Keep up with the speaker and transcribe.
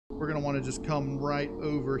we're going to want to just come right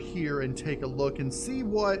over here and take a look and see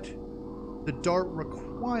what the dart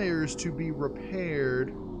requires to be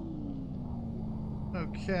repaired.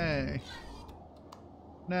 Okay.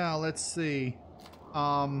 Now, let's see.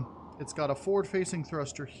 It's got a forward-facing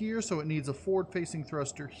thruster here, so it needs a forward-facing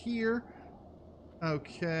thruster here.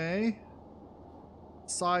 Okay.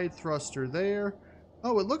 Side thruster there.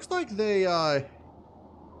 Oh, it looks like they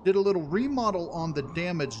did a little remodel on the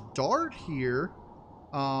damaged dart here.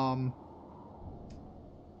 I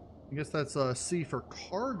guess that's C for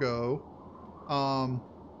cargo.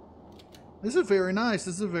 This is very nice.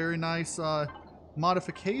 This is a very nice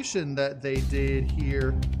modification that they did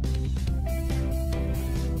here.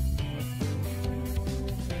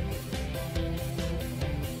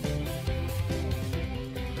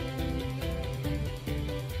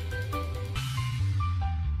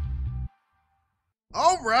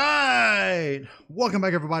 All right, welcome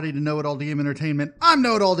back everybody to KnowItAllDM Entertainment. I'm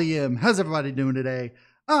KnowItAllDM. How's everybody doing today?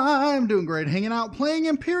 I'm doing great, hanging out, playing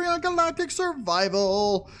Empyrion Galactic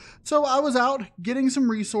Survival. So I was out getting some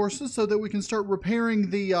resources so that we can start repairing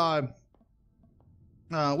the,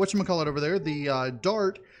 whatchamacallit over there, the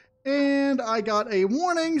dart. And I got a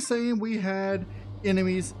warning saying we had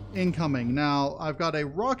enemies incoming. Now, I've got a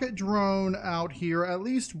rocket drone out here, at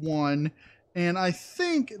least one. And I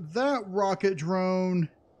think that rocket drone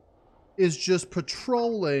is just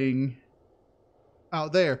patrolling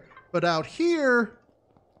out there. But out here,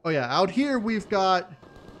 oh yeah, out here we've got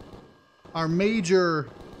our major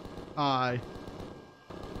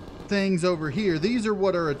things over here. These are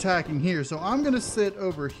what are attacking here. So I'm going to sit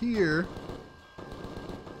over here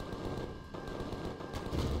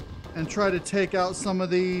and try to take out some of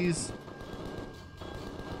these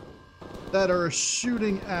that are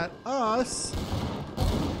shooting at us.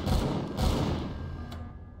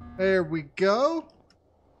 There we go.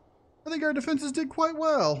 I think our defenses did quite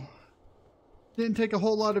well. Didn't take a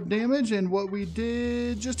whole lot of damage, and what we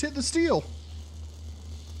did just hit the steel.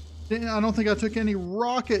 I don't think I took any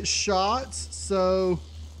rocket shots, so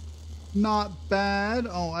not bad.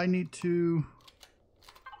 Oh, I need to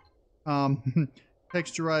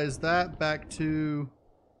texturize that back to,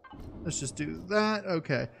 let's just do that.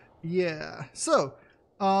 Okay. Yeah, so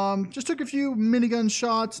just took a few minigun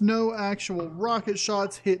shots, no actual rocket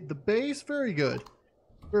shots hit the base. Very good.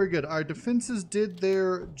 Very good. Our defenses did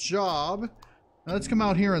their job. Now let's come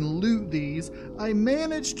out here and loot these. I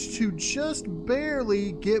managed to just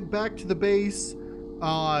barely get back to the base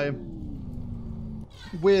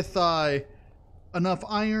with enough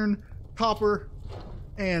iron, copper,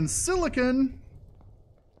 and silicon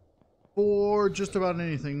for just about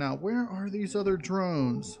anything. Now, where are these other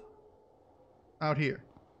drones? Out here.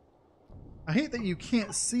 I hate that you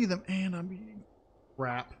can't see them, and I'm eating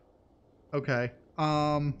crap. Okay.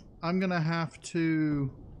 I'm gonna have to.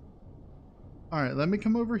 All right, let me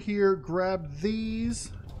come over here, grab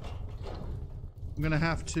these. I'm gonna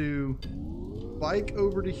have to bike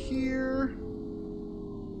over to here.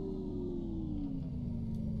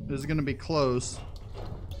 This is gonna be close.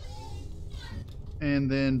 And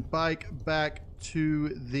then bike back to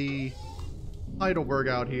the Heidelberg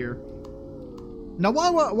out here. Now,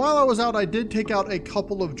 while I was out, I did take out a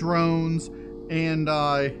couple of drones and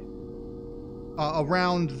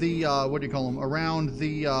around the what do you call them? Around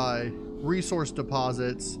the resource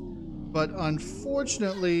deposits, but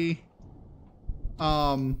unfortunately,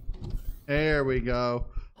 there we go.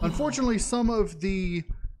 Unfortunately, some of the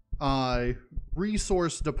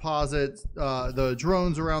resource deposits, the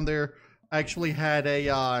drones around there, actually had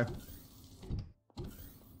a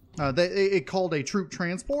it called a troop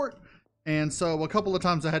transport. And so a couple of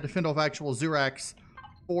times I had to fend off actual Xerax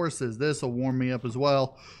forces. This will warm me up as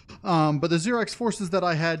well. But the Xerax forces that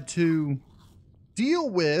I had to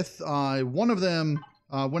deal with, one of them,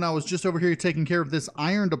 when I was just over here taking care of this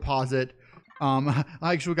iron deposit, I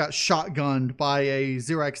actually got shotgunned by a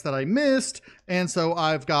Xerax that I missed. And so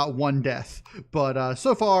I've got one death. But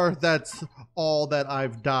so far, that's all that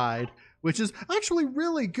I've died, which is actually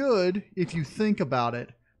really good if you think about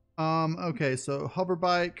it. Okay, so hover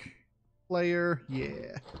bike. Player,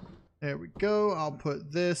 yeah, there we go. I'll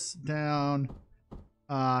put this down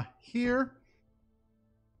here.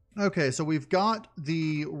 Okay, so we've got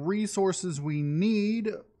the resources we need,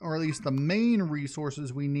 or at least the main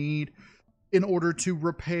resources we need in order to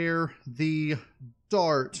repair the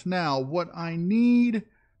dart. Now, what I need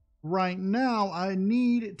right now, I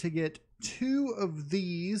need to get 2 of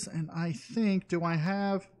these, and I think, do I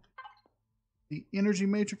have the energy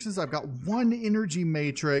matrices? I've got 1 energy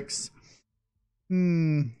matrix.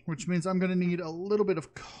 Which means I'm going to need a little bit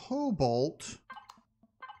of cobalt.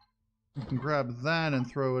 We can grab that and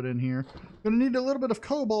throw it in here. Gonna need a little bit of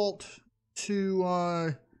cobalt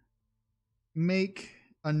to make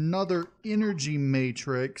another energy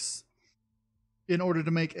matrix in order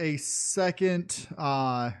to make a second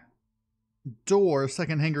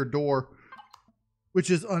second hangar door, which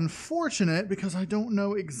is unfortunate because I don't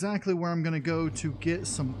know exactly where I'm going to go to get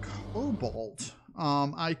some cobalt.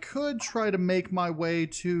 I could try to make my way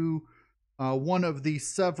to one of the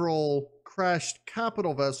several crashed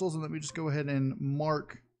capital vessels, and let me just go ahead and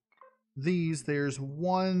mark these. There's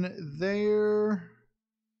one there.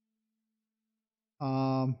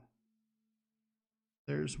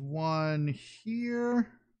 There's one here.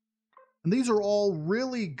 And these are all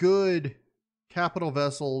really good capital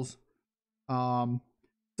vessels. So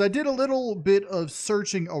I did a little bit of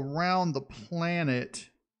searching around the planet.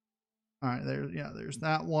 All right, there's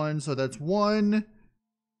that one. So that's 1,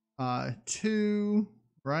 2,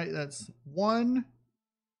 right? That's one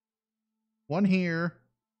here,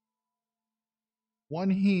 one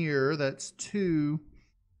here. That's 2.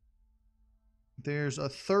 There's a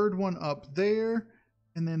third one up there,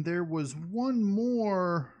 and then there was one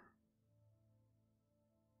more.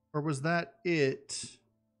 Or was that it?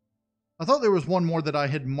 I thought there was one more that I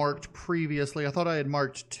had marked previously. I thought I had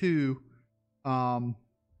marked 2.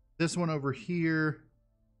 This one over here.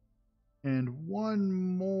 And one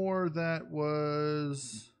more that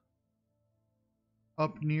was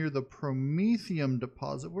up near the Promethium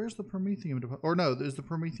deposit. Where's the Promethium deposit? Or no, there's the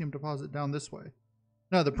Promethium deposit down this way.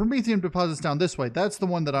 No, the Promethium deposit's down this way. That's the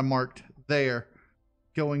one that I marked there.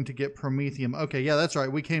 Going to get Promethium. Okay, yeah, that's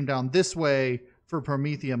right. We came down this way for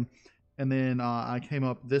Promethium. And then I came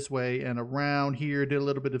up this way and around here, did a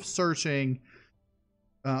little bit of searching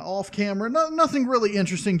off camera. Nothing really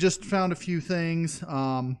interesting, just found a few things,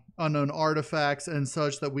 unknown artifacts and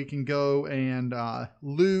such that we can go and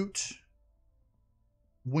loot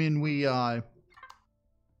when we,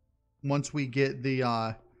 once we get the,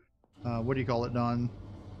 what do you call it done?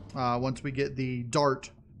 Once we get the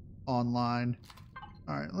dart online.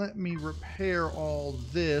 All right, let me repair all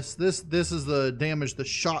this. This is the damage the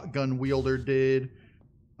shotgun wielder did.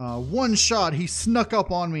 One shot, he snuck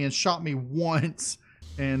up on me and shot me once.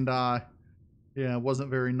 And, yeah, it wasn't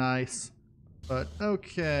very nice. But,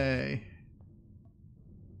 okay.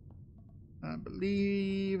 I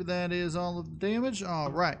believe that is all of the damage.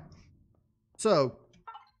 All right. So,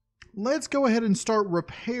 let's go ahead and start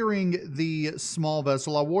repairing the small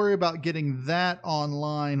vessel. I'll worry about getting that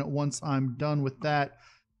online once I'm done with that.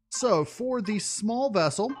 So for the small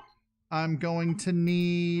vessel, I'm going to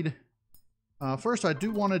need, first I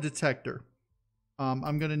do want a detector.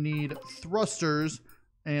 I'm going to need thrusters,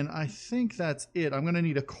 and I think that's it. I'm going to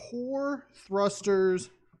need a core, thrusters.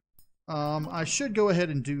 I should go ahead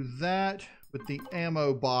and do that with the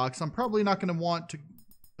ammo box. I'm probably not going to want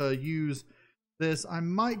to use this. I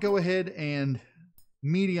might go ahead and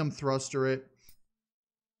medium thruster it,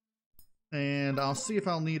 and I'll see if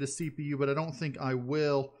I'll need a CPU, but I don't think I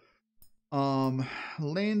will.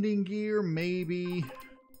 Landing gear, maybe.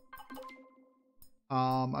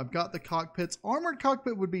 I've got the cockpits. Armored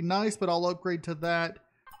cockpit would be nice, but I'll upgrade to that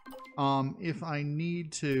if I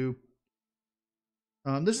need to.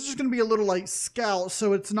 This is just going to be a little light scout,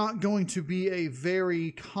 so it's not going to be a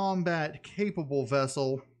very combat capable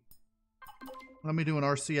vessel. Let me do an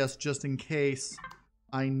RCS just in case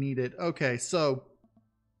I need it. Okay, so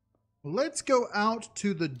let's go out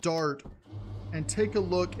to the dart and take a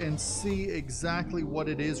look and see exactly what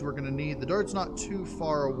it is we're going to need. The dart's not too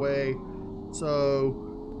far away, so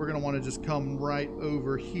we're going to want to just come right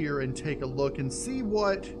over here and take a look and see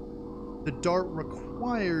what the dart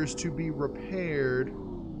requires to be repaired.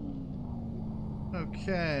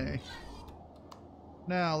 Okay.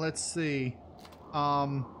 Now, let's see.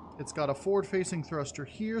 It's got a forward-facing thruster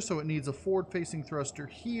here, so it needs a forward-facing thruster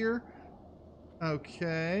here.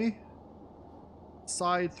 Okay.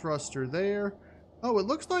 Side thruster there. Oh, it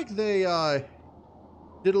looks like they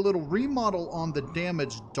did a little remodel on the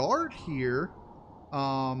damaged dart here.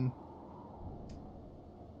 I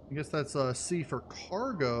guess that's C for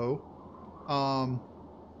cargo.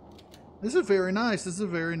 This is very nice. This is a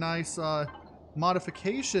very nice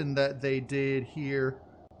modification that they did here.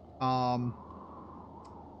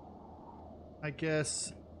 I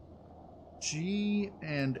guess G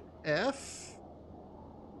and F.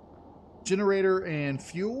 Generator and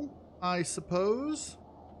fuel, I suppose.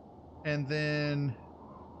 And then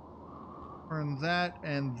turn that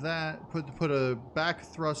and that. Put a back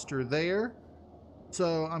thruster there.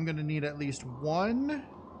 So I'm going to need at least 1,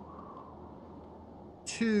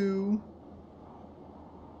 2,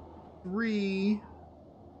 3.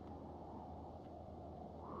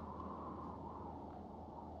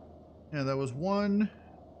 Yeah, that was 1,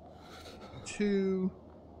 2,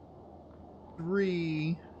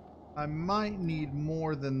 3. I might need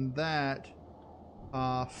more than that.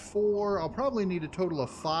 4. I'll probably need a total of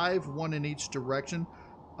 5, 1 in each direction.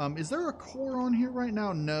 Is there a core on here right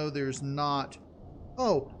now? No, there's not.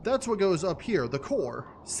 Oh, that's what goes up here, the core.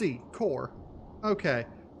 C, core. Okay,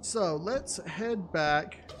 so let's head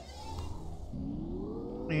back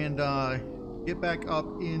and get back up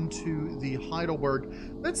into the Heidelberg.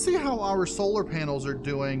 Let's see how our solar panels are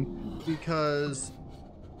doing, because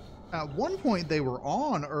at one point they were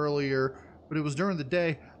on earlier, but it was during the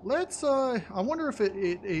day. Let's, I wonder if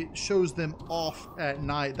it shows them off at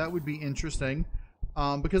night. That would be interesting.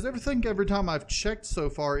 Because every time I've checked so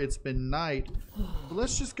far, it's been night. So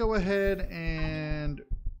let's just go ahead and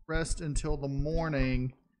rest until the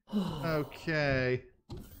morning. Okay.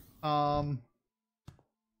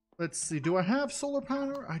 Let's see. Do I have solar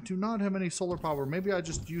power? I do not have any solar power. Maybe I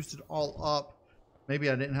just used it all up. Maybe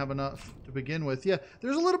I didn't have enough to begin with. Yeah,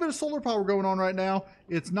 there's a little bit of solar power going on right now.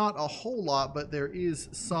 It's not a whole lot, but there is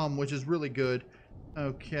some, which is really good.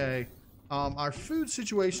 Okay. Our food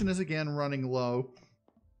situation is again running low.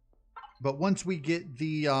 But once we get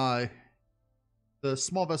the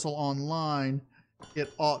small vessel online,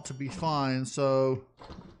 it ought to be fine. So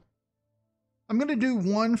I'm going to do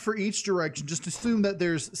 1 for each direction. Just assume that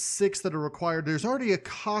there's 6 that are required. There's already a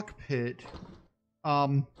cockpit.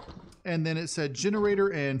 And then it said generator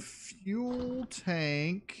and fuel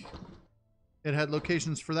tank. It had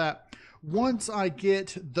locations for that. Once I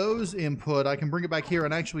get those input, I can bring it back here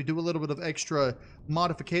and actually do a little bit of extra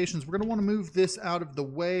modifications. We're going to want to move this out of the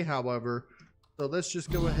way, however. So let's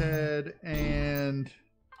just go ahead and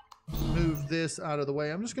move this out of the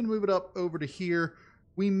way. I'm just going to move it up over to here.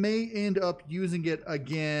 We may end up using it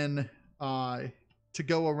again to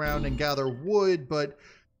go around and gather wood, but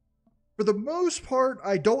for the most part,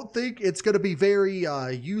 I don't think it's going to be very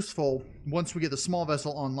useful once we get the small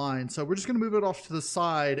vessel online. So we're just going to move it off to the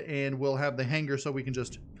side, and we'll have the hangar so we can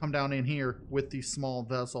just come down in here with the small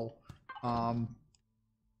vessel.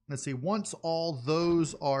 Let's see. Once all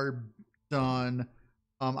those are done,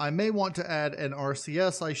 I may want to add an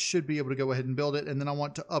RCS. I should be able to go ahead and build it, and then I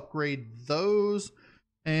want to upgrade those.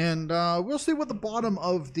 And we'll see what the bottom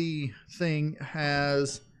of the thing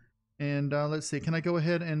has. And let's see, can I go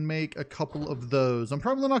ahead and make a couple of those? I'm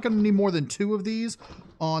probably not going to need more than 2 of these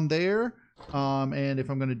on there. And if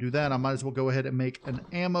I'm going to do that, I might as well go ahead and make an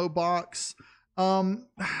ammo box.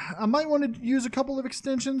 I might want to use a couple of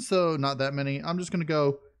extensions, so not that many. I'm just going to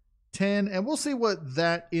go 10, and we'll see what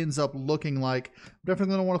that ends up looking like. I'm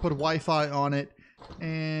definitely going to want to put Wi-Fi on it.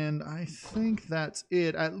 And I think that's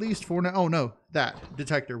it, at least for now. Oh, no, that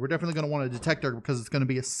detector. We're definitely going to want a detector because it's going to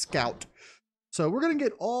be a scout. So we're going to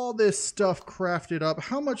get all this stuff crafted up.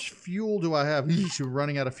 How much fuel do I have? Eesh, we're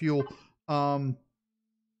running out of fuel.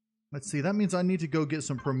 Let's see. That means I need to go get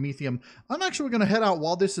some promethium. I'm actually going to head out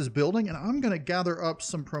while this is building, and I'm going to gather up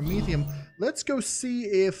some promethium. Let's go see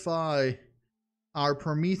if our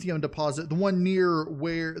promethium deposit, the one near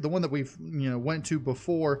where, the one that we've went to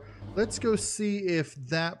before, let's go see if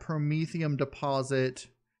that promethium deposit,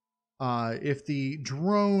 if the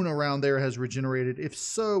drone around there has regenerated. If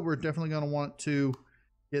so, we're definitely going to want to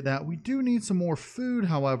get that. We do need some more food,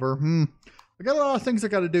 however. I got a lot of things I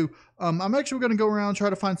got to do. I'm actually going to go around, try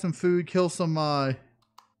to find some food, kill some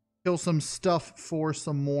stuff for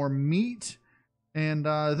some more meat. And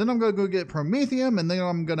then I'm going to go get promethium, and then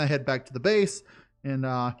I'm going to head back to the base. And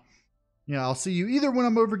yeah, I'll see you either when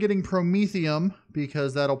I'm over getting promethium,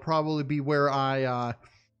 because that'll probably be where I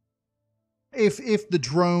if the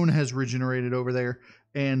drone has regenerated over there,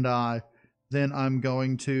 and then I'm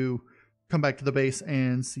going to come back to the base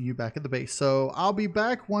and see you back at the base. So I'll be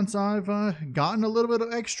back once I've gotten a little bit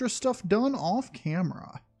of extra stuff done off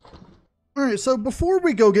camera. All right, so before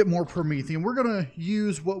we go get more promethium, we're gonna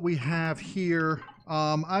use what we have here.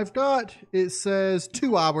 I've got, it says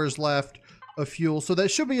 2 hours left of fuel, so that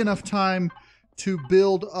should be enough time to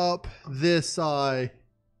build up this the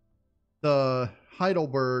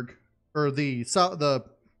Heidelberg, or the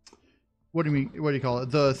what do you call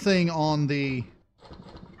it, the thing on the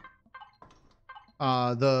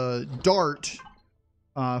dart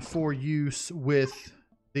for use with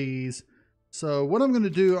these. So what I'm going to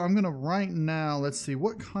do, I'm going to right now, let's see,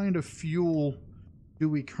 what kind of fuel do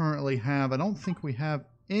we currently have? I don't think we have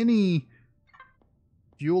any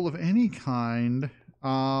fuel of any kind,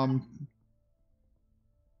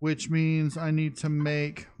 which means I need to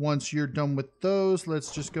make, once you're done with those,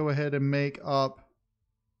 let's just go ahead and make up,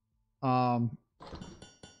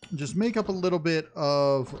 just make up a little bit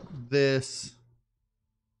of this,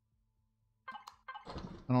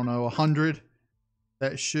 I don't know, 100.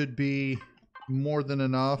 That should be more than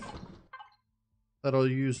enough. That'll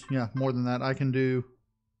use, yeah, more than that. I can do,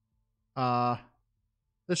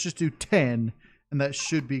 let's just do 10, and that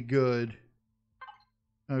should be good.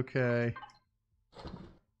 Okay.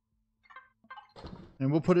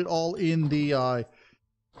 And we'll put it all in the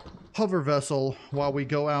hover vessel while we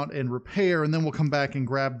go out and repair, and then we'll come back and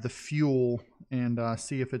grab the fuel and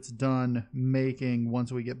see if it's done making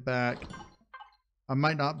once we get back. I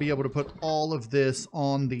might not be able to put all of this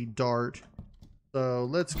on the dart. So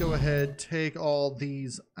let's go ahead, take all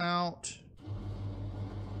these out.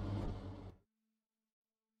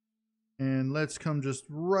 And let's come just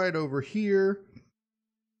right over here.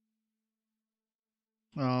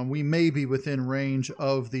 We may be within range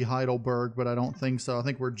of the Heidelberg, but I don't think so. I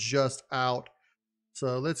think we're just out.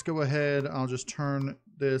 So let's go ahead. I'll just turn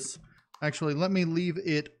this. Actually, let me leave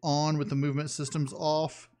it on with the movement systems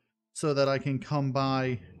off so that I can come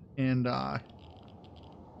by and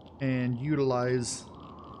utilize.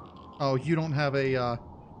 Oh, you don't have a.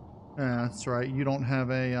 That's right. You don't have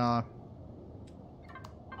a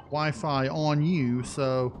Wi-Fi on you,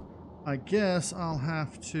 so I guess I'll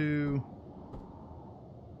have to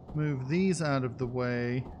move these out of the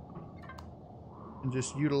way and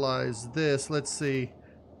just utilize this. Let's see.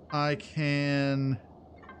 I can.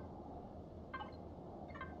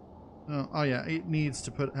 Oh yeah, it needs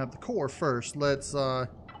to have the core first. Let's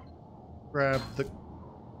grab the.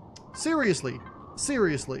 Seriously.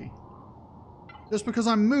 Just because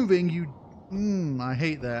I'm moving, you. I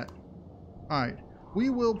hate that. All right. We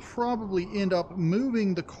will probably end up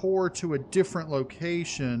moving the core to a different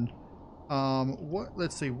location.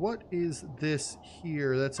 Let's see, what is this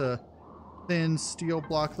here? That's a thin steel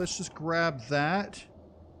block. Let's just grab that.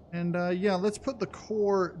 And yeah, let's put the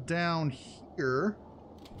core down here.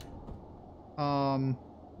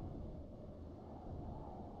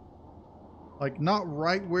 Like not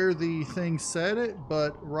right where the thing said it,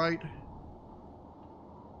 but right.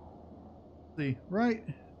 See, right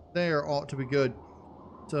there ought to be good.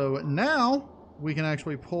 So now we can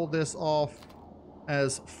actually pull this off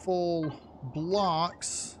as full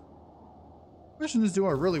blocks. Question is, do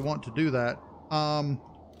I really want to do that?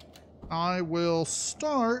 I will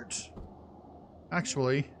start.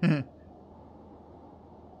 Actually,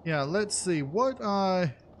 yeah. Let's see. What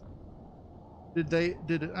did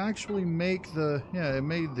it actually make the? Yeah, it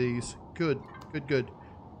made these. Good.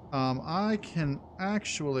 I can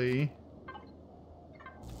actually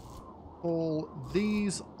pull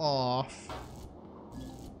these off.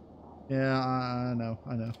 Yeah, I know.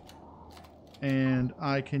 And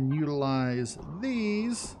I can utilize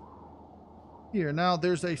these here. Now,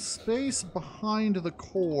 there's a space behind the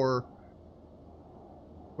core.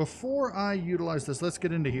 Before I utilize this, let's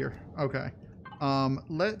get into here. Okay.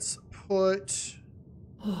 Let's put...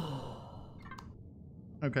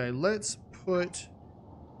 Okay, let's put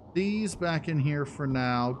these back in here for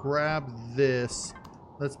now. Grab this.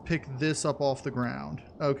 Let's pick this up off the ground.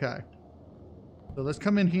 Okay. So let's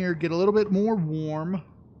come in here, get a little bit more warm.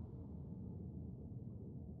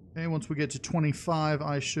 Okay, once we get to 25,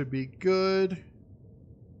 I should be good.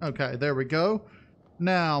 Okay, there we go.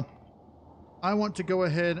 Now, I want to go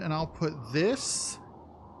ahead and I'll put this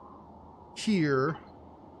here.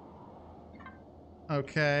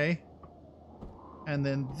 Okay. And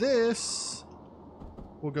then this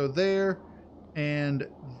will go there and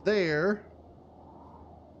there.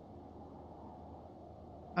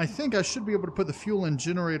 I think I should be able to put the fuel and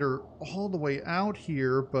generator all the way out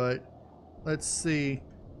here, but let's see.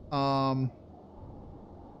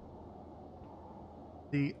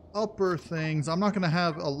 The upper things, I'm not going to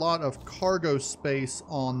have a lot of cargo space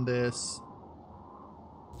on this.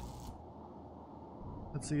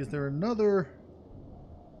 Let's see, is there another?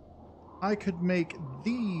 I could make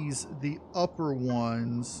these the upper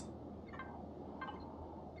ones.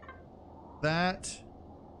 That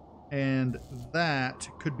and that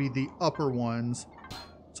could be the upper ones.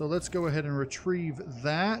 So let's go ahead and retrieve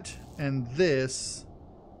that and this,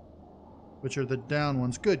 which are the down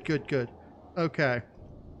ones. Good. Okay.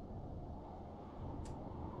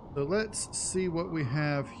 So let's see what we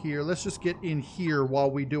have here. Let's just get in here while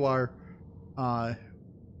we do our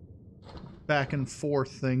back and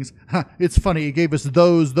forth things. It's funny, it gave us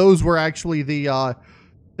those. Those were actually the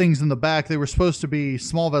things in the back. They were supposed to be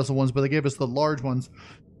small vessel ones, but they gave us the large ones.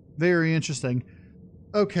 Very interesting.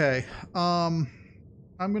 Okay. I'm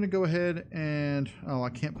going to go ahead and... Oh, I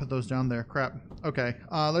can't put those down there. Crap. Okay.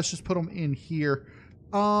 Let's just put them in here.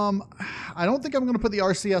 I don't think I'm going to put the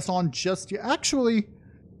RCS on just yet. Actually,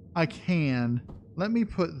 I can. Let me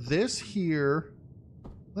put this here.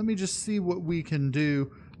 Let me just see what we can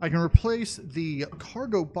do. I can replace the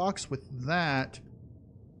cargo box with that.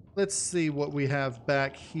 let's see what we have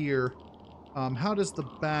back here. How does the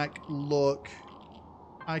back look?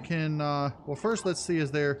 I can, well, first let's see,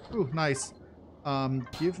 is there, ooh, nice.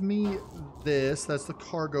 Give me this. That's the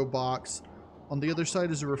cargo box. On the other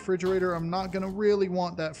side is a refrigerator. I'm not going to really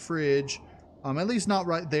want that fridge. At least not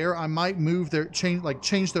right there. I might move their,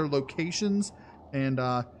 change their locations and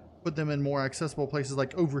put them in more accessible places,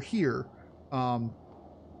 like over here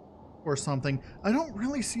or something. I don't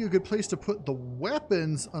really see a good place to put the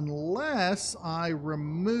weapons unless I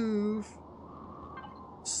remove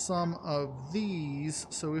some of these.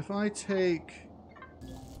 So if I take,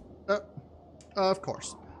 of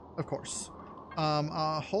course.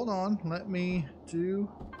 Hold on, let me do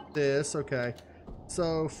this. Okay,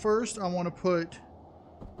 so first I want to put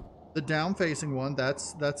the down facing one.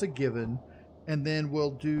 That's a given. And then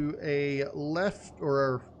we'll do a left,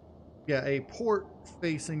 or yeah, a port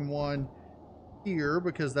facing one here,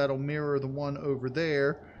 because that'll mirror the one over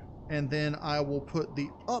there. And then I will put the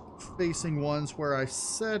up facing ones where I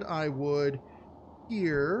said I would,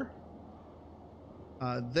 here,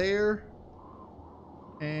 there,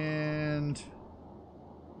 and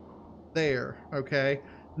there. Okay,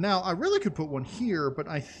 now I really could put one here, but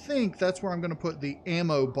I think that's where I'm going to put the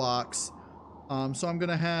ammo box. So I'm going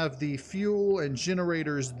to have the fuel and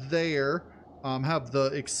generators there, have the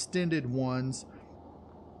extended ones.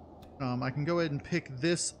 I can go ahead and pick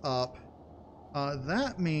this up.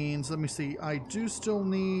 That means, let me see, I do still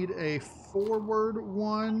need a forward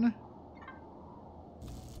one.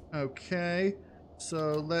 Okay,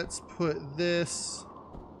 so let's put this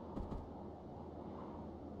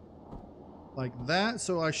like that.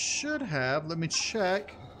 So I should have, let me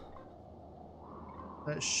check.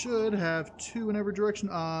 That should have 2 in every direction,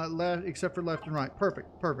 left, except for left and right. Perfect.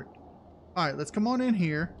 All right, let's come on in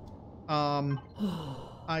here.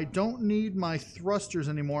 I don't need my thrusters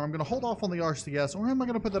anymore. I'm going to hold off on the RCS, or am I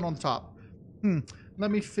going to put that on the top? Let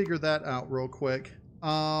me figure that out real quick.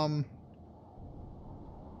 I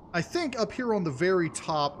think up here on the very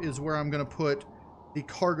top is where I'm going to put the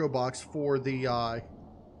cargo box for the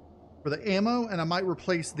ammo, and I might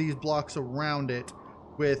replace these blocks around it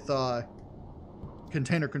with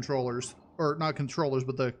container controllers, or not controllers,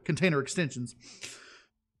 but the container extensions.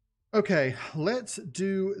 Okay, let's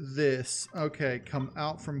do this. Okay, come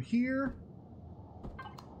out from here,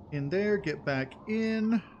 in there, get back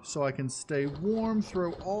in so I can stay warm.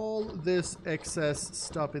 Throw all this excess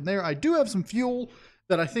stuff in there. I do have some fuel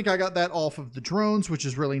that I think I got that off of the drones, which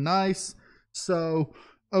is really nice. So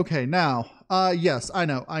okay, now yes, I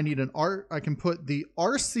know I need an I can put the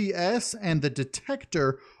RCS and the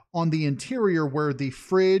detector on the interior where the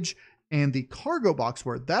fridge and the cargo box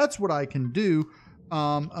were. That's what I can do,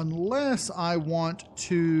 unless I want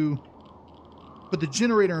to put the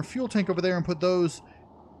generator and fuel tank over there and put those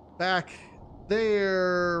back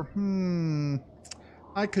there.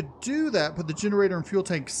 I could do that, put the generator and fuel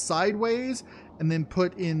tank sideways, and then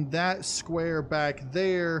put in that square back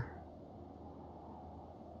there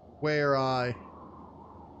where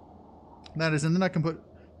that is, and then I can put,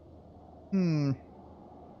 you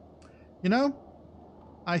know,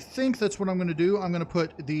 I think that's what I'm going to do. I'm going to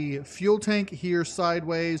put the fuel tank here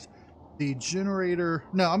sideways, the generator,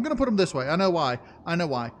 no, I'm going to put them this way. I know why. I'm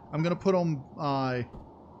going to put them,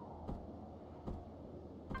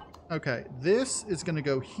 okay, this is going to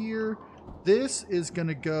go here. This is going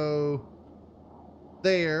to go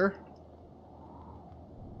there.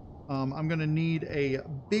 I'm going to need a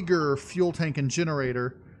bigger fuel tank and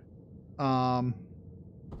generator.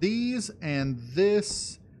 These and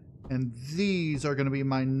this and these are going to be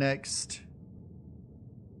my next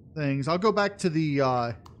things. I'll go back to the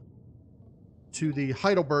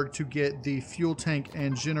Heidelberg to get the fuel tank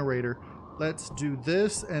and generator. Let's do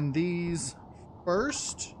this and these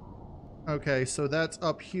first. Okay, so that's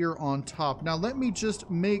up here on top. Now let me just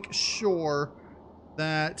make sure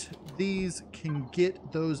that these can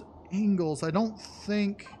get those angles. I don't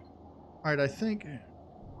think, all right, I think,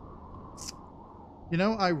 you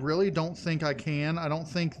know, I really don't think I can. I don't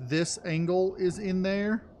think this angle is in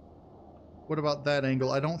there. What about that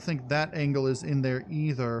angle? I don't think that angle is in there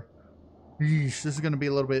either. Eesh, this is going to be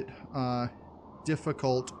a little bit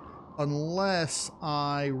difficult unless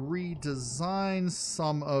I redesign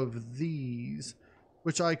some of these,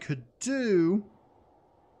 which I could do,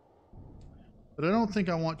 but I don't think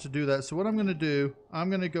I want to do that. So what I'm going to do, I'm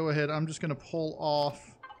going to go ahead, I'm just going to pull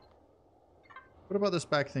off. What about this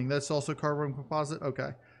back thing? That's also carbon composite?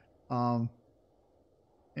 Okay.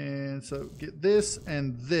 And so get this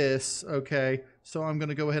and this. Okay. So I'm going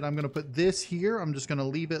to go ahead, I'm going to put this here. I'm just going to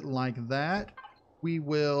leave it like that. We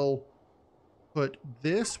will put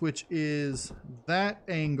this, which is that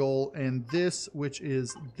angle, and this, which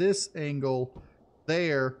is this angle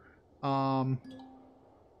there.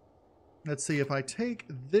 Let's see, if I take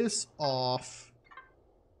this off.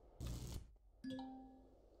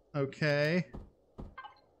 Okay.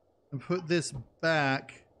 And put this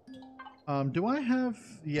back. Do I have...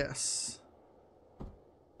 Yes.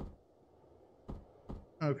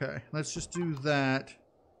 Okay, let's just do that.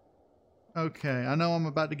 Okay, I know I'm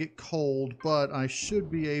about to get cold, but I should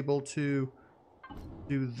be able to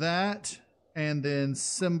do that. And then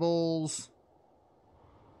symbols.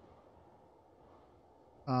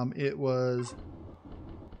 It was...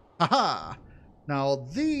 Haha! Now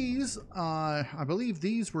these, I believe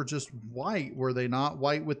these were just white, were they not?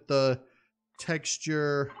 White with the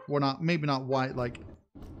texture, well, not, maybe not white, like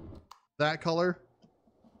that color.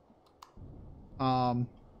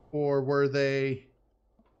 Or were they,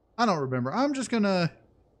 I don't remember. I'm just gonna,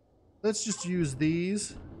 let's just use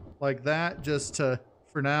these like that just to,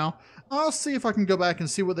 for now. I'll see if I can go back and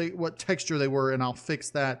see what texture they were, and I'll fix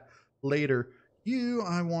that later.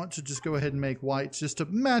 I want to just go ahead and make whites just to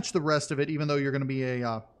match the rest of it, even though you're going to be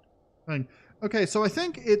a thing. Okay, so I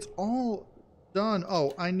think it's all done.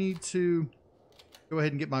 Oh, I need to go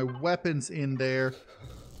ahead and get my weapons in there.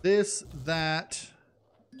 This, that.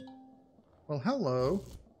 Well, hello.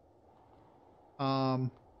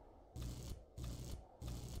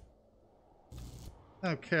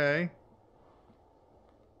 Okay.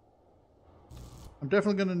 I'm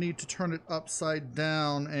definitely going to need to turn it upside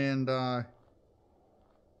down and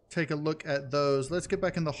take a look at those. Let's get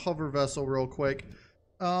back in the hover vessel real quick.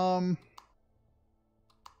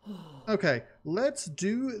 Okay, let's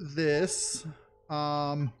do this.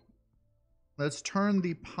 Let's turn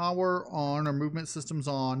the power on, our movement systems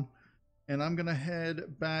on, and I'm gonna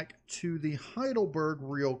head back to the Heidelberg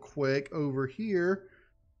real quick over here,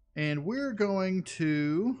 and we're going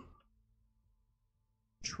to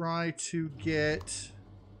try to get,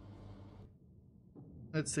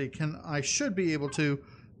 let's see, I should be able to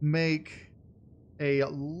make a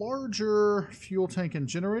larger fuel tank and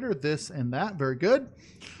generator, this and that. Very good.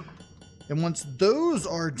 And once those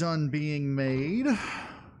are done being made,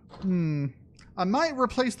 I might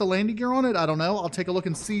replace the landing gear on it. I don't know. I'll take a look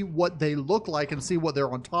and see what they look like and see what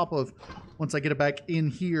they're on top of once I get it back in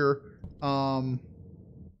here.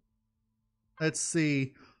 Let's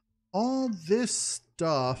see. All this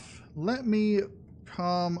stuff, let me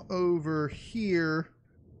come over here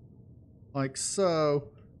like so.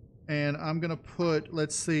 And I'm going to put,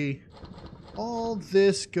 let's see, all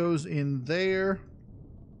this goes in there.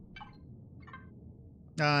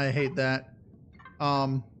 I hate that.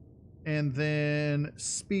 And then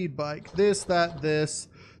speed bike, this, that, this.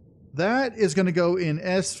 That is going to go in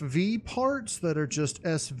SV parts that are just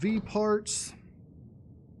SV parts.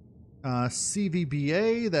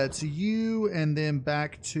 CVBA, that's you, and then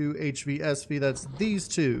back to HVSV, that's these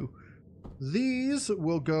two. These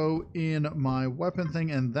will go in my weapon thing,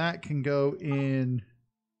 and that can go in,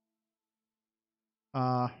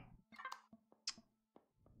 well,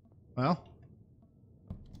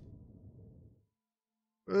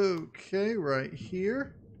 okay, right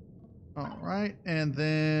here. All right, and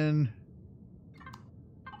then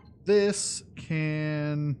this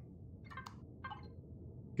can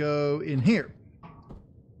go in here.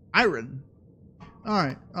 Iron. All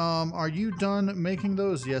right, are you done making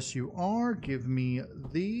those? Yes, you are. Give me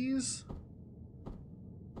these.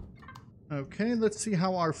 Okay, let's see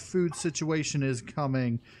how our food situation is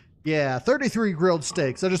coming. Yeah, 33 grilled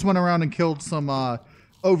steaks. I just went around and killed some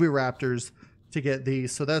oviraptors to get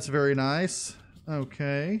these, so that's very nice.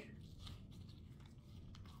 Okay.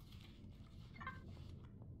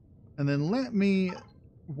 And then let me,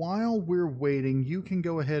 while we're waiting, you can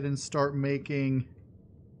go ahead and start making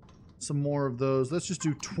some more of those. Let's just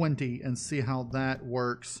do 20 and see how that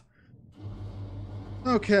works.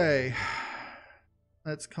 Okay.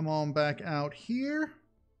 Let's come on back out here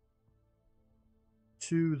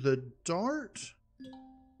to the dart.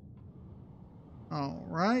 All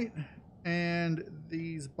right. And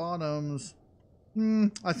these bottoms,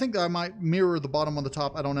 I think I might mirror the bottom on the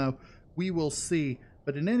top. I don't know. We will see.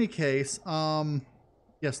 But in any case,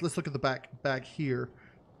 yes, let's look at the back here.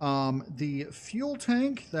 The fuel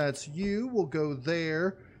tank, that's you, will go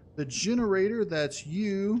there. The generator, that's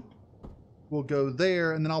you, will go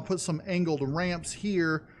there. And then I'll put some angled ramps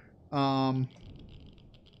here. And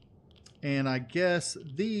I guess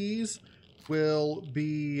these will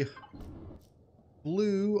be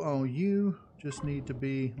blue. Oh, you just need to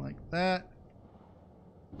be like that.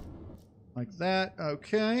 Like that.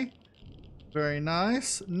 Okay. Very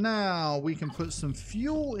nice. Now we can put some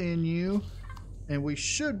fuel in you. And we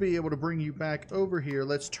should be able to bring you back over here.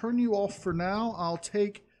 Let's turn you off for now. I'll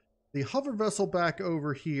take the hover vessel back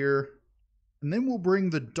over here, and then we'll bring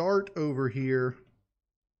the dart over here.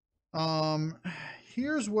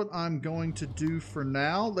 Here's what I'm going to do for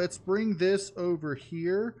now. Let's bring this over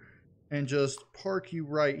here and just park you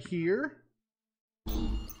right here.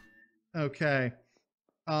 Okay.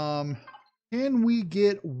 Can we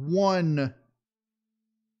get one?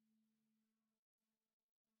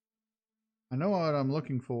 I know what I'm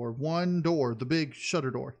looking for. One door, the big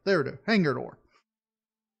shutter door. There it is, hangar door.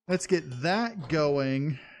 Let's get that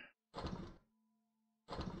going.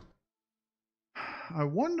 I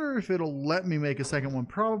wonder if it'll let me make a second one.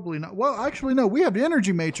 Probably not. Well, actually, no. We have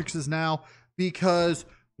energy matrices now because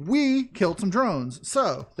we killed some drones.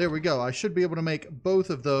 So there we go. I should be able to make both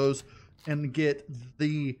of those and get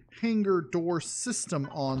the hangar door system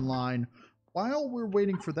online. While we're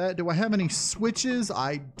waiting for that, do I have any switches?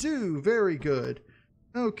 I do. Very good.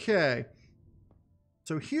 Okay.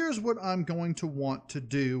 So here's what I'm going to want to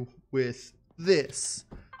do with this.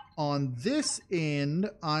 On this end,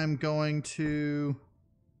 I'm going to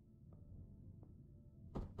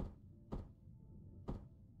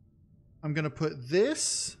put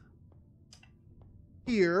this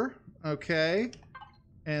here, okay?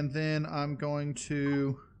 And then I'm going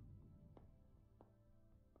to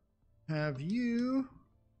have you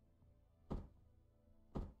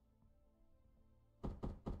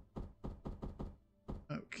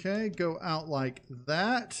okay, go out like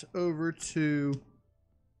that over to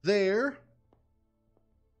there.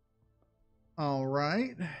 All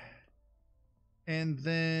right. And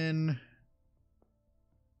then,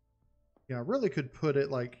 yeah, I really could put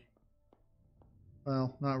it like,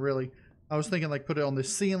 well, not really. I was thinking like put it on the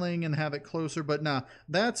ceiling and have it closer, but nah,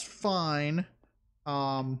 that's fine.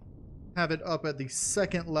 Have it up at the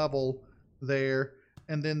second level there.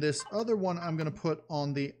 And then this other one I'm going to put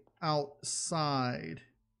on the outside.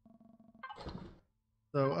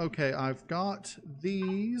 So, okay, I've got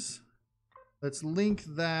these. Let's link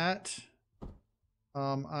that.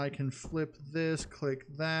 I can flip this,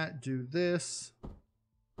 click that, do this.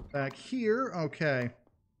 Back here, okay.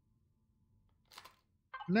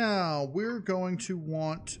 Now, we're going to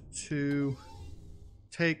want to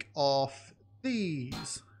take off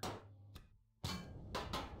these.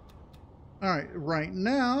 All right, right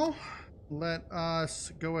now, let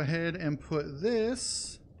us go ahead and put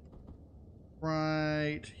this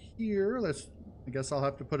right here. I guess I'll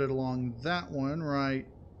have to put it along that one right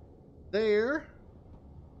there.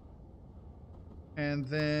 And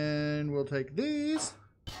then we'll take these.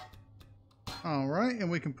 All right, and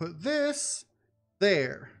we can put this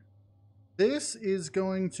there. This is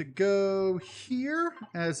going to go here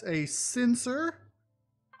as a sensor.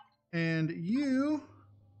 And you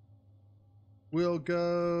will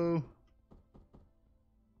go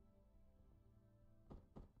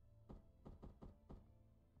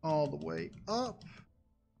all the way up.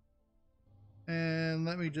 And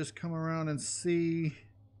let me just come around and see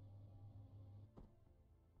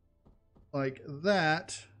like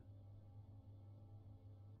that.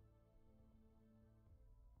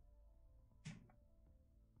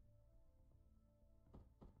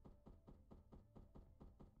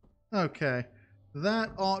 Okay,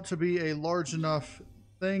 that ought to be a large enough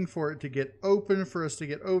thing for it to get open, for us to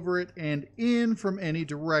get over it and in from any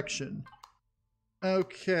direction.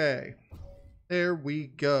 Okay, there we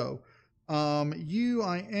go.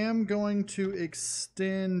 I am going to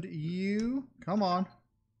extend you. Come on.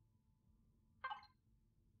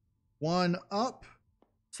 One up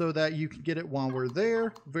so that you can get it while we're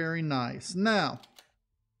there. Very nice. Now,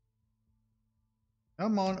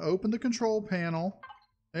 come on, open the control panel.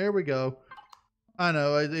 There we go. I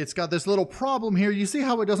know, it's got this little problem here. You see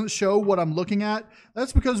how it doesn't show what I'm looking at?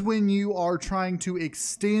 That's because when you are trying to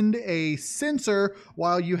extend a sensor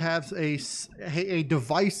while you have a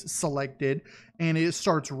device selected and it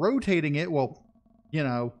starts rotating it, well, you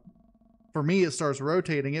know, for me it starts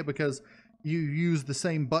rotating it because you use the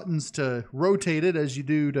same buttons to rotate it as you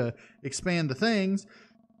do to expand the things.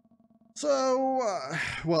 So,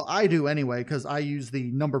 well, I do anyway because I use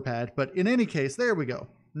the number pad. But in any case, there we go.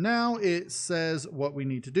 Now it says what we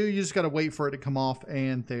need to do. You just got to wait for it to come off,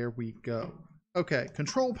 and there we go. Okay,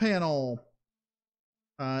 control panel.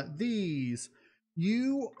 These.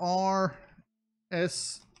 You are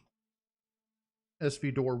SV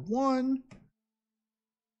door 1.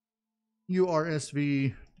 You are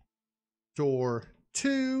SV door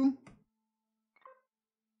 2.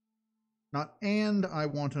 Not and, I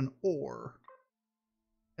want an or.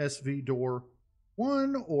 SV door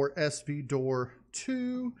 1 or SV door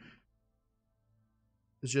 2.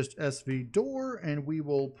 is just SV door, and we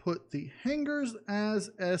will put the hangers as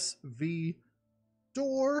SV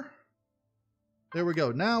door. There we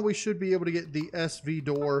go. Now we should be able to get the SV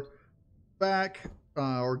door back,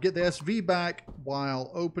 or get the SV back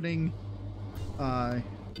while opening. The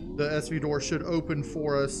SV door should open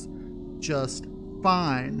for us just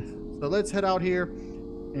fine. So let's head out here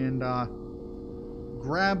and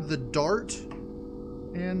grab the dart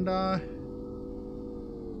and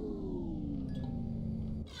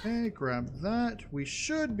okay, grab that. We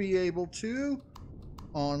should be able to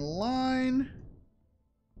online.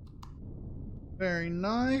 Very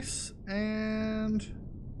nice. And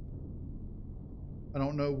I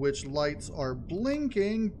don't know which lights are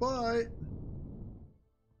blinking, but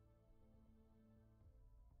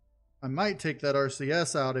I might take that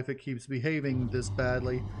RCS out if it keeps behaving this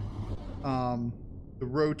badly. The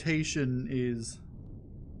rotation is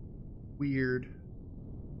weird,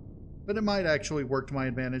 but it might actually work to my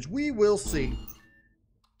advantage. We will see.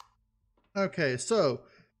 Okay, so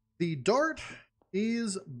the dart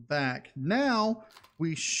is back. Now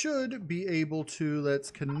we should be able to, let's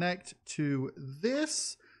connect to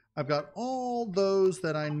this. I've got all those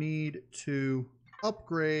that I need to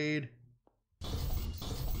upgrade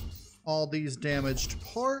all these damaged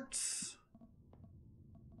parts.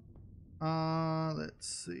 Let's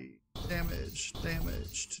see. Damaged,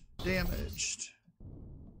 damaged, damaged.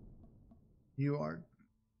 You are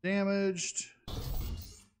damaged.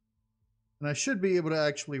 And I should be able to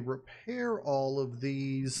actually repair all of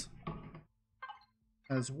these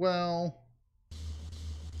as well.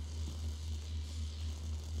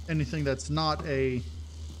 Anything that's not a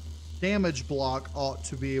damage block ought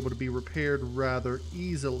to be able to be repaired rather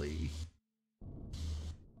easily.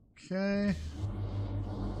 Okay.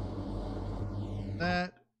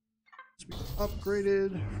 That needs to be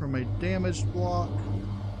upgraded from a damaged block.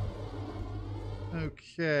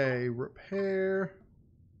 Okay, repair.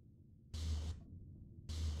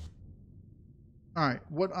 All right,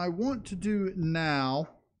 what I want to do now,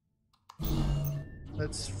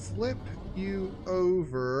 let's flip you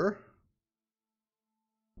over.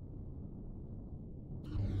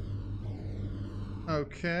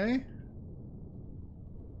 Okay.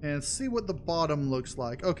 And see what the bottom looks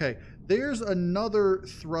like. Okay, there's another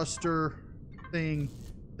thruster thing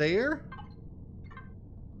there.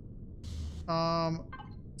 Let's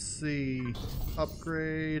see.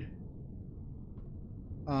 Upgrade.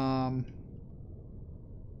 All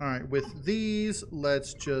right, with these,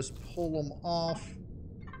 let's just pull them off.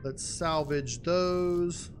 Let's salvage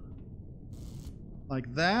those.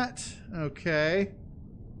 Like that. Okay.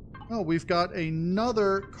 Oh, we've got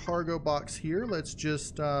another cargo box here. Let's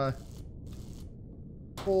just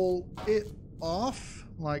pull it off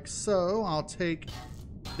like so. I'll take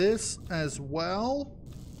this as well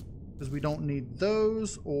because we don't need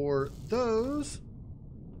those or those.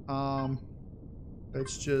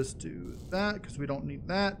 Let's just do that because we don't need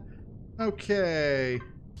that. Okay.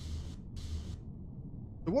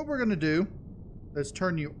 So what we're going to do, let's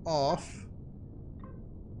turn you off.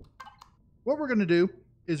 What we're going to do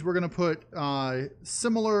is we're going to put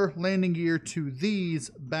similar landing gear to these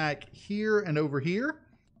back here and over here.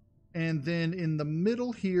 And then in the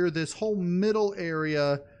middle here, this whole middle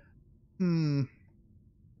area.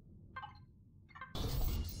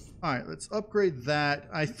 All right, let's upgrade that.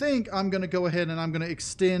 I think I'm going to go ahead and I'm going to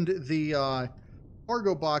extend the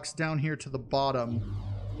cargo box down here to the bottom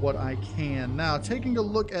what I can. Now, taking a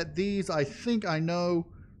look at these, I think I know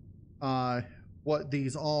what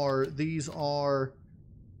these are. These are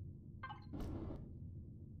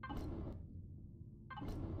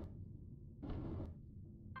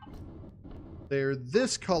they're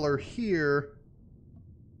this color here,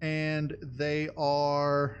 and they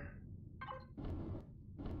are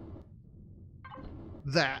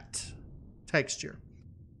that texture.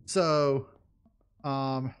 So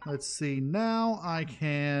let's see, now I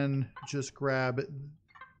can just grab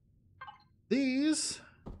these.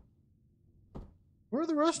 Where are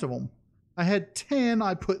the rest of them? I had 10,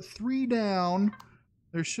 I put 3 down.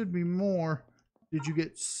 There should be more. Did you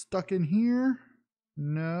get stuck in here?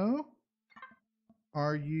 No.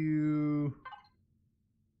 Are you...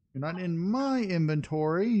 You're not in my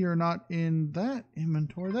inventory. You're not in that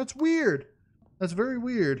inventory. That's weird. That's very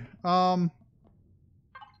weird.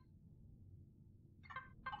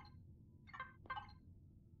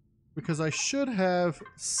 Because I should have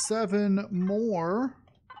 7 more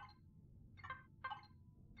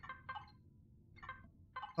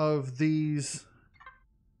of these.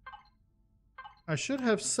 I should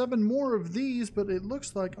have 7 more of these, but it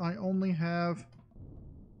looks like I only have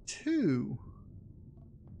 2.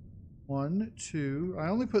 1, 2. I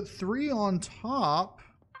only put 3 on top.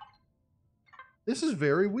 This is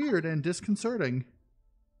very weird and disconcerting.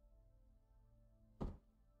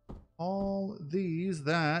 All these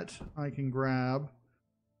that I can grab.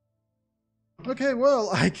 Okay, well,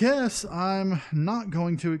 I guess I'm not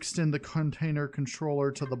going to extend the container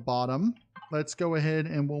controller to the bottom. Let's go ahead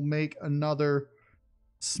and we'll make another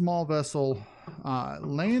small vessel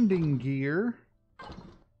landing gear.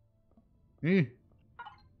 I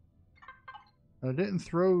didn't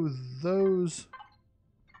throw those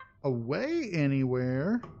away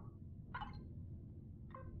anywhere.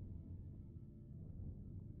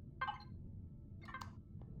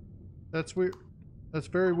 That's weird. That's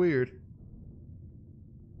very weird.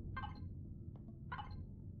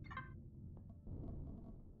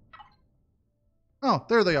 Oh,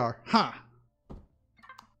 there they are. Ha!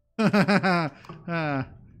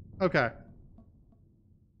 Okay.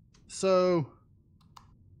 So,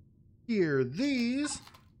 here, these,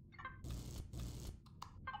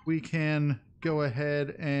 we can go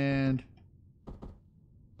ahead and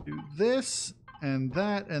do this and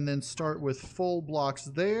that, and then start with full blocks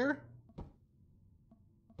there.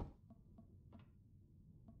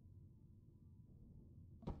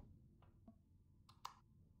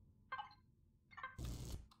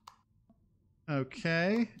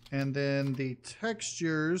 Okay, and then the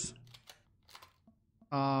textures,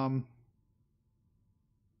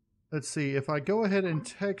 let's see, if I go ahead and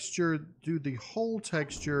do the whole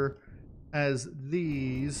texture as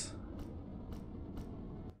these,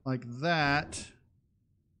 like that,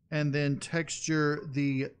 and then texture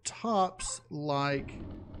the tops like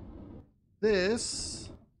this.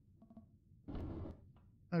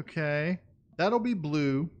 Okay, that'll be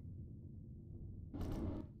blue.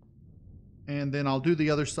 And then I'll do the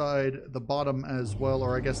other side, the bottom as well,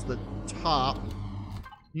 or I guess the top.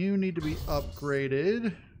 You need to be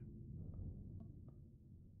upgraded.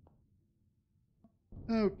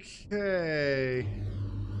 Okay.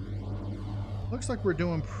 Looks like we're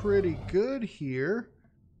doing pretty good here.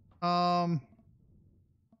 Let's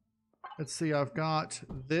see, I've got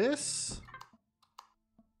this.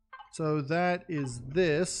 So that is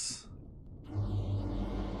this,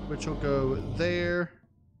 which will go there.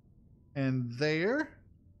 And there.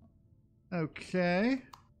 Okay.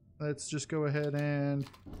 Let's just go ahead and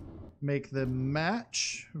make them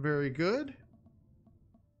match. Very good.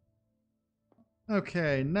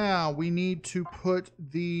 Okay, now we need to put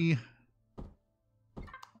the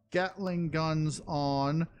Gatling guns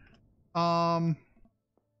on. I'm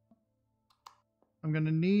going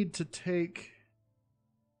to need to take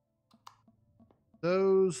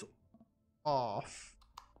those off.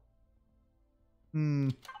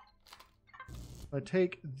 I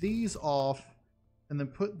take these off and then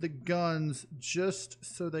put the guns just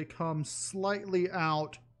so they come slightly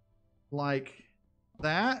out like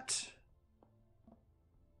that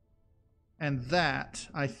and that.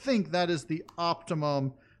 I think that is the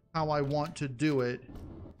optimum how I want to do it.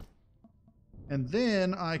 And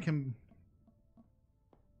then I can,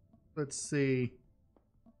 let's see.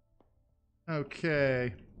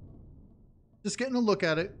 Okay. Just getting a look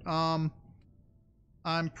at it.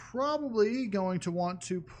 I'm probably going to want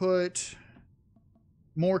to put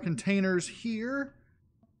more containers here.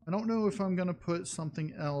 I don't know if I'm going to put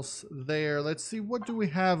something else there. Let's see, what do we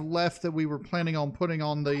have left that we were planning on putting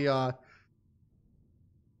on the...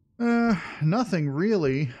 nothing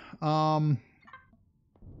really.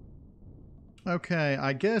 Okay,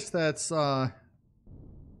 I guess that's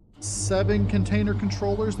 7 container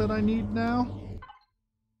controllers that I need now.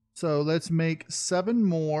 So let's make 7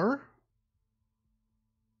 more.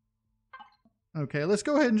 Okay, let's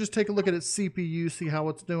go ahead and just take a look at its CPU, see how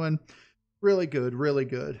it's doing. Really good, really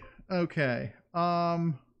good. Okay,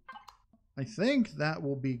 I think that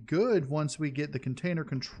will be good once we get the container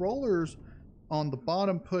controllers on the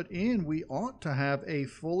bottom put in. We ought to have a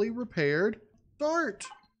fully repaired start.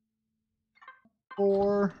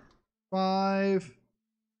 4, 5,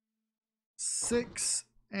 6,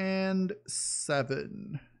 and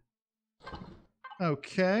 7.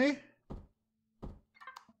 Okay.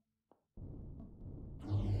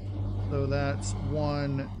 So that's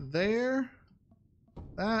 1 there,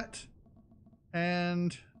 that,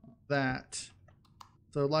 and that.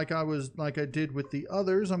 So like I did with the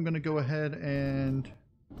others, I'm going to go ahead and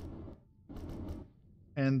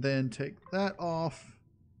then take that off.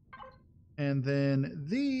 And then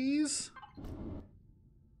these,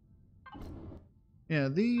 yeah,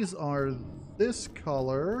 these are this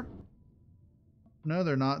color. No,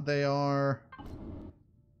 they're not. They are,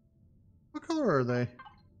 what color are they?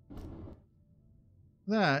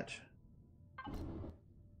 That.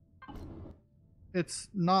 It's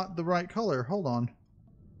not the right color. Hold on.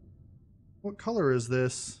 What color is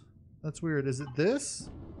this? That's weird. Is it this?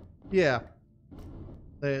 Yeah.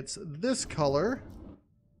 It's this color.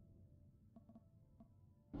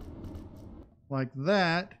 Like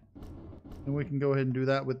that. And we can go ahead and do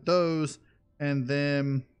that with those. And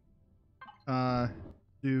then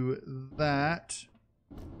do that.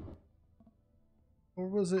 Or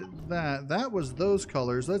was it that? That was those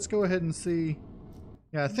colors. Let's go ahead and see.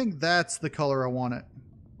 Yeah, I think that's the color I want it.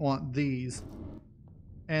 I want these.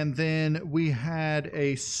 And then we had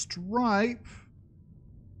a stripe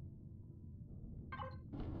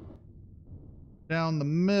down the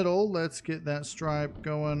middle. Let's get that stripe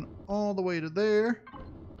going all the way to there.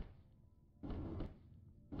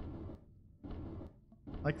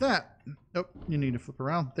 Like that. Nope, you need to flip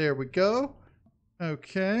around. There we go.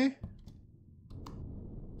 Okay.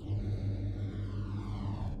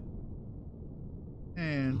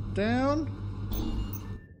 And down.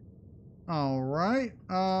 All right.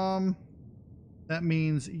 That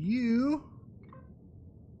means you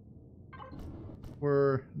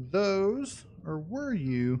were those, or were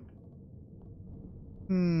you?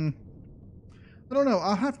 I don't know.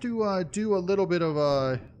 I'll have to do a little bit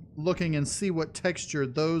of looking and see what texture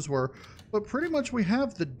those were. But pretty much we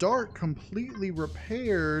have the dart completely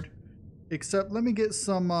repaired, except let me get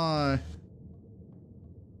some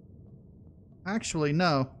actually,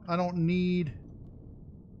 no, I don't need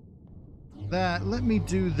that. Let me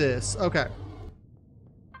do this. Okay.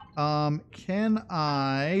 Can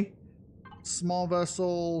I small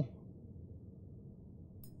vessel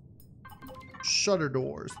shutter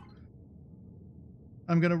doors?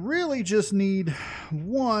 I'm gonna really just need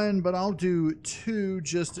one, but I'll do two.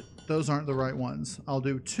 Just those aren't the right ones. I'll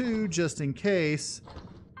do two just in case.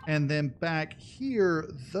 And then back here,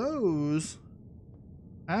 those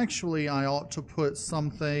actually I ought to put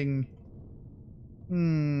something. I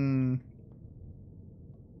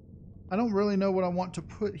don't really know what I want to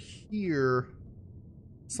put here.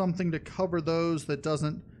 Something to cover those that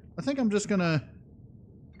doesn't. I think I'm just gonna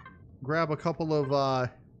grab a couple of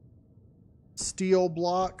steel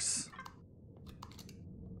blocks.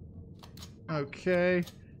 Okay.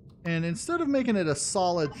 And instead of making it a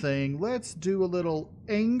solid thing, let's do a little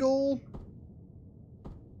angle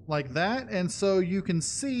like that. And so you can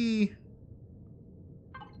see.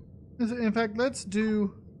 In fact, let's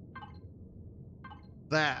do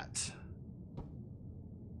that.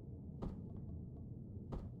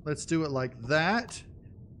 Let's do it like that.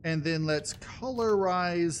 And then let's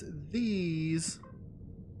colorize these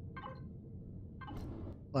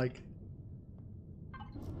like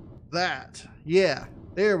that. Yeah,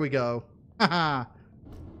 there we go. Haha.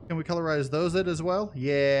 Can we colorize those in as well?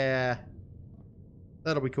 Yeah.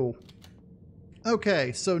 That'll be cool.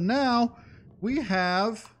 Okay, so now we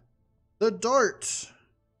have the dart.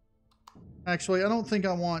 Actually, I don't think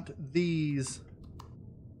I want these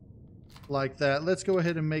like that. Let's go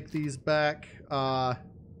ahead and make these back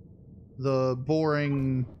the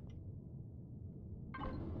boring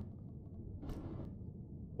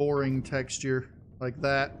texture like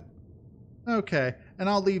that. Okay, and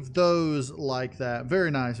I'll leave those like that. Very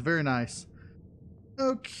nice, very nice.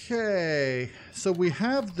 Okay, so we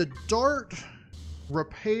have the dart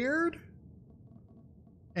repaired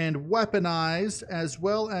and weaponized, as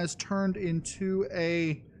well as turned into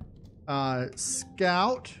a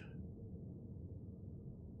scout.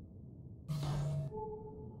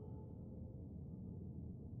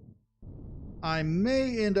 I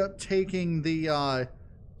may end up taking the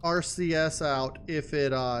RCS out if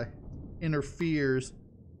it interferes.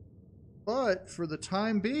 But for the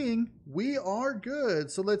time being, we are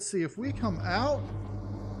good. So let's see if we come out.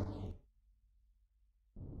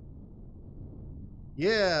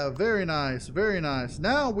 Yeah, very nice, very nice.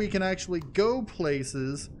 Now we can actually go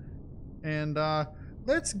places. And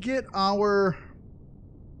let's get our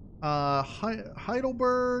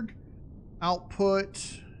Heidelberg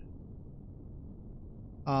output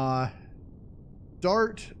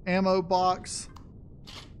dart ammo box.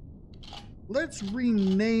 Let's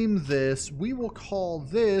rename this. We will call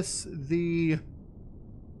this the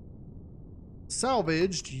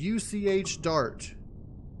salvaged UCH dart.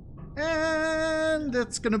 And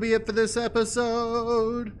that's going to be it for this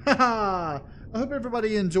episode. Haha! I hope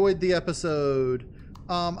everybody enjoyed the episode.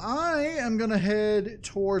 I am going to head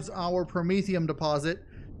towards our Promethium deposit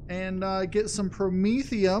and get some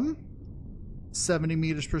Promethium. 70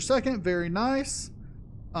 meters per second. Very nice.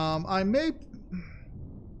 I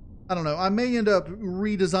don't know. I may end up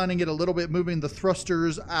redesigning it a little bit, moving the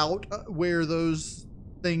thrusters out where those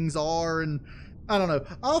things are. And I don't know.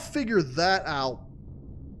 I'll figure that out.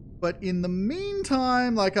 But in the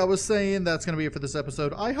meantime, like I was saying, that's going to be it for this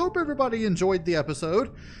episode. I hope everybody enjoyed the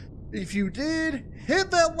episode. If you did,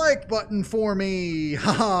 hit that like button for me.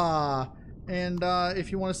 Haha. And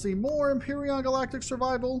if you want to see more Empyrion Galactic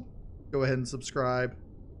Survival, go ahead and subscribe.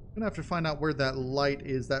 I'm gonna have to find out where that light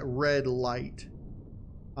is, that red light.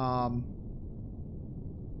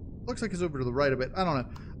 Looks like it's over to the right a bit. I don't know.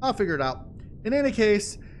 I'll figure it out. In any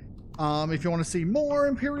case, if you want to see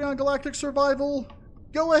more Empyrion Galactic Survival,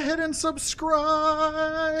 go ahead and subscribe.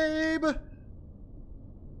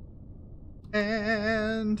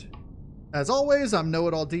 And as always, I'm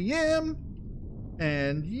KnowItAllDM,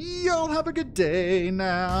 and y'all have a good day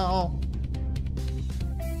now.